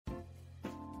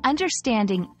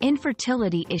Understanding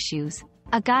Infertility Issues,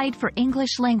 a guide for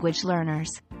English language learners.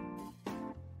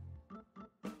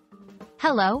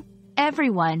 Hello,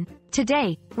 everyone.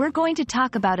 Today, we're going to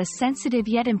talk about a sensitive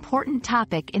yet important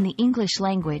topic in the English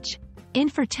language: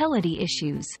 infertility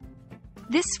issues.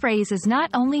 This phrase is not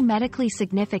only medically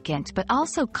significant but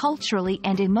also culturally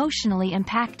and emotionally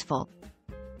impactful.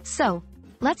 So,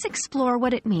 let's explore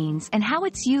what it means and how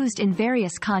it's used in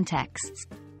various contexts.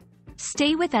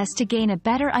 Stay with us to gain a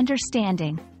better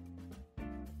understanding.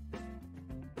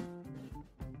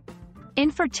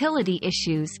 Infertility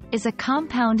issues is a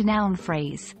compound noun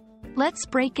phrase. Let's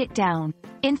break it down.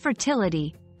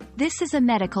 Infertility. This is a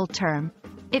medical term.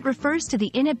 It refers to the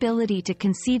inability to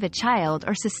conceive a child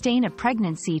or sustain a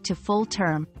pregnancy to full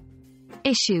term.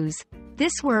 Issues.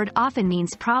 This word often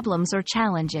means problems or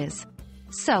challenges.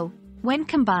 So, when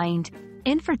combined,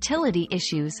 infertility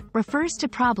issues refers to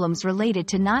problems related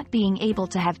to not being able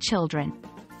to have children.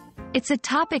 It's a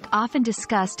topic often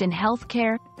discussed in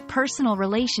healthcare, personal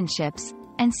relationships,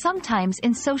 and sometimes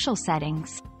in social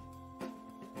settings.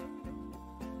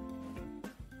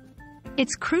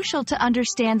 It's crucial to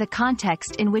understand the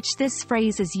context in which this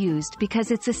phrase is used because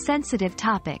it's a sensitive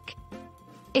topic.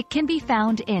 It can be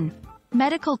found in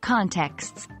medical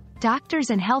contexts. Doctors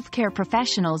and healthcare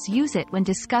professionals use it when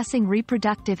discussing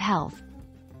reproductive health.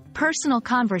 Personal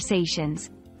conversations.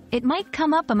 It might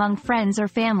come up among friends or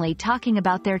family talking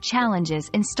about their challenges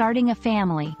in starting a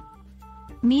family.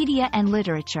 Media and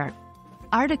literature.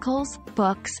 Articles,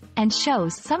 books, and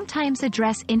shows sometimes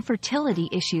address infertility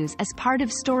issues as part of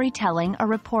storytelling or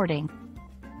reporting.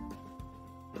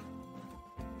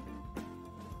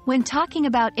 When talking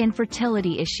about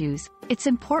infertility issues, it's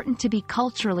important to be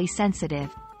culturally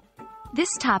sensitive. This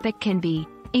topic can be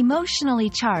emotionally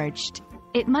charged.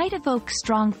 It might evoke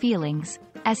strong feelings,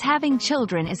 as having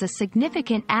children is a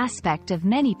significant aspect of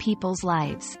many people's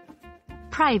lives.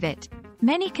 Private.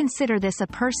 Many consider this a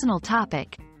personal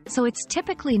topic, so it's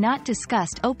typically not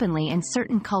discussed openly in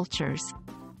certain cultures.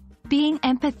 Being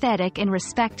empathetic and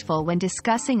respectful when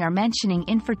discussing or mentioning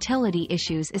infertility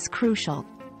issues is crucial.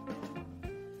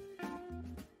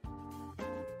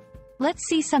 Let's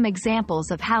see some examples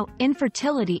of how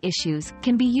infertility issues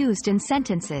can be used in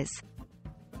sentences.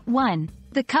 1.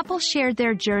 The couple shared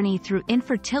their journey through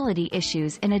infertility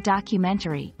issues in a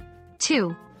documentary.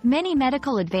 2. Many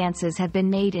medical advances have been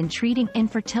made in treating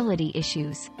infertility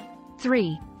issues.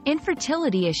 3.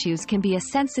 Infertility issues can be a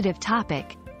sensitive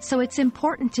topic, so it's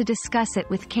important to discuss it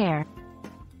with care.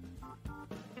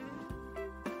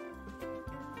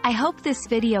 I hope this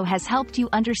video has helped you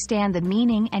understand the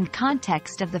meaning and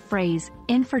context of the phrase,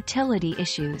 infertility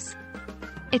issues.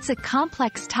 It's a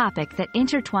complex topic that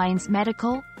intertwines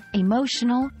medical,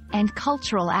 emotional, and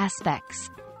cultural aspects.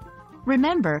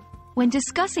 Remember, when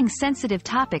discussing sensitive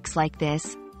topics like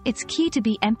this, it's key to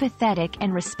be empathetic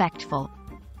and respectful.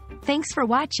 Thanks for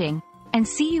watching, and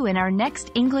see you in our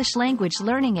next English language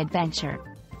learning adventure.